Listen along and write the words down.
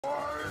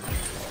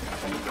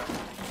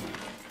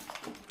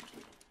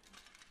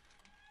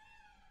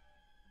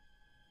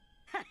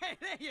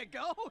There you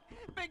go.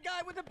 Big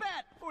guy with a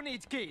bat. Who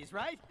needs keys,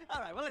 right?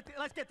 All right, well,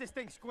 let's get this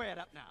thing squared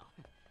up now.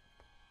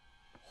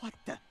 What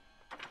the?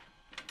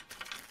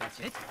 That's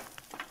it?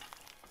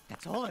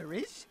 That's all there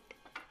is?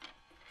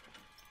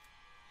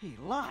 He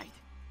lied.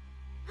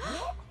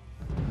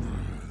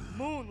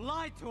 Moon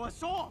lied to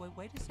us all.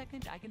 Wait a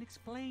second. I can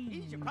explain.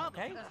 He's your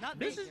problem. Okay? That's not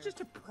This me. is just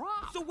a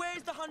prop. So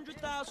where's the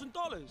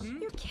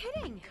 $100,000? You're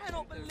kidding. I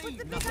don't believe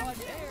the it. big No,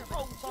 idea?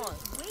 hold on.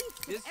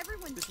 Wait,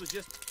 everyone. This was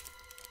just...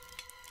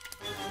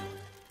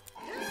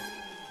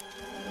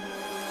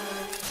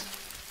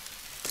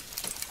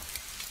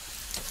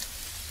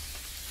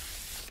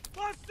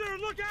 Buster,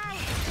 look out!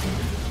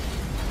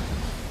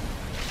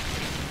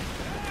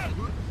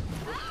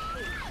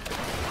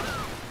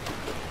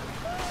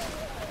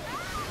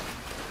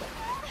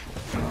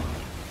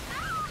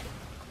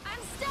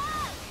 I'm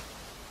stuck.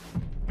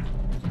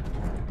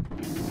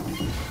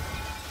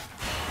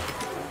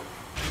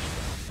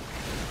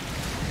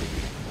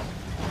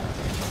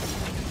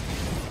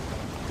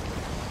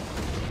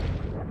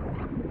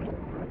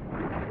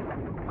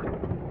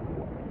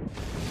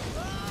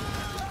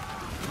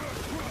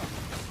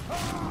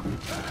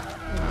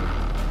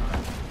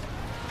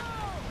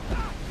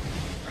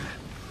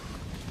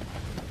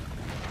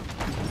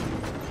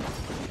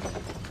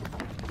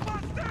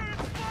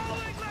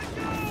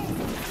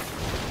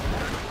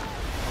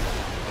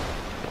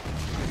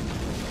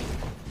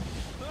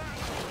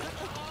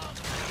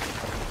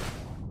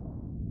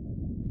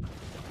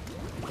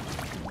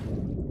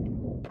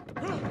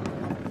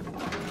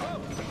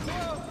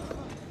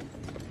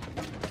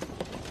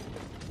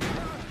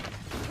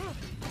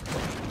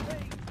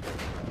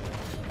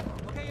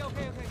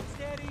 Okay.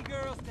 Steady,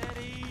 girl,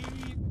 steady.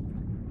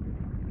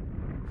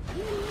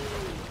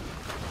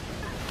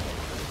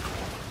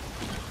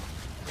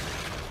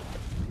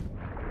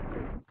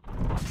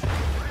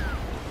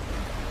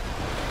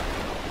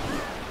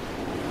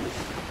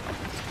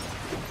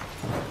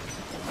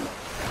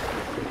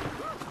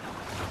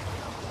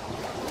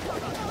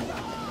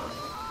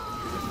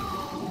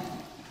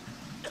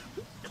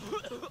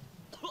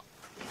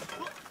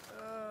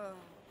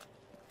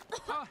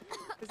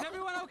 Is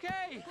everyone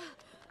okay?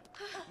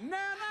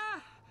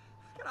 Nana!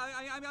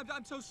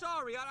 I'm so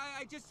sorry.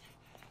 I just...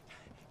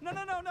 No,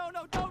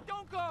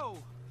 don't go!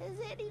 Has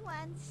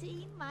anyone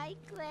seen my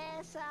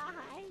glass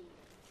eye?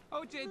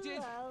 Oh,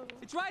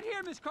 it's right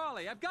here, Miss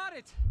Carly. I've got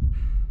it.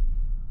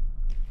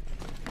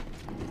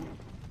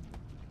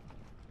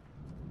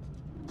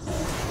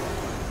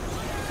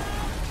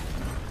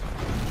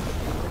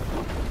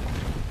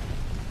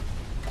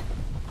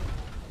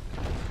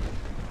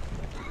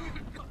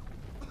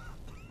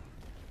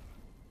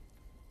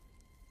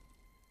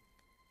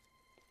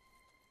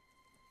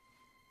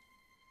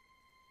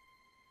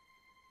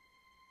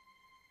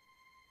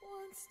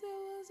 Once there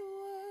was a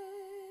way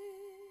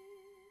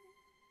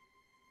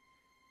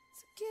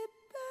to get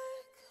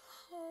back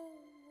homeward.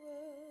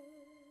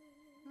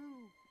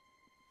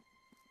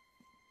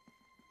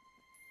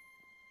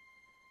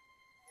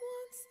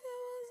 Once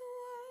there was a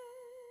way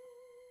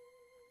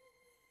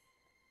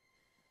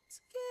to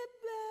get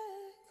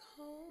back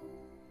home.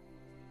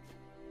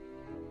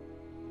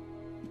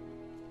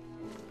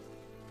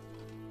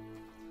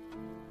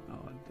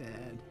 Oh,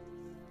 Dad,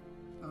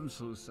 I'm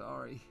so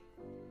sorry.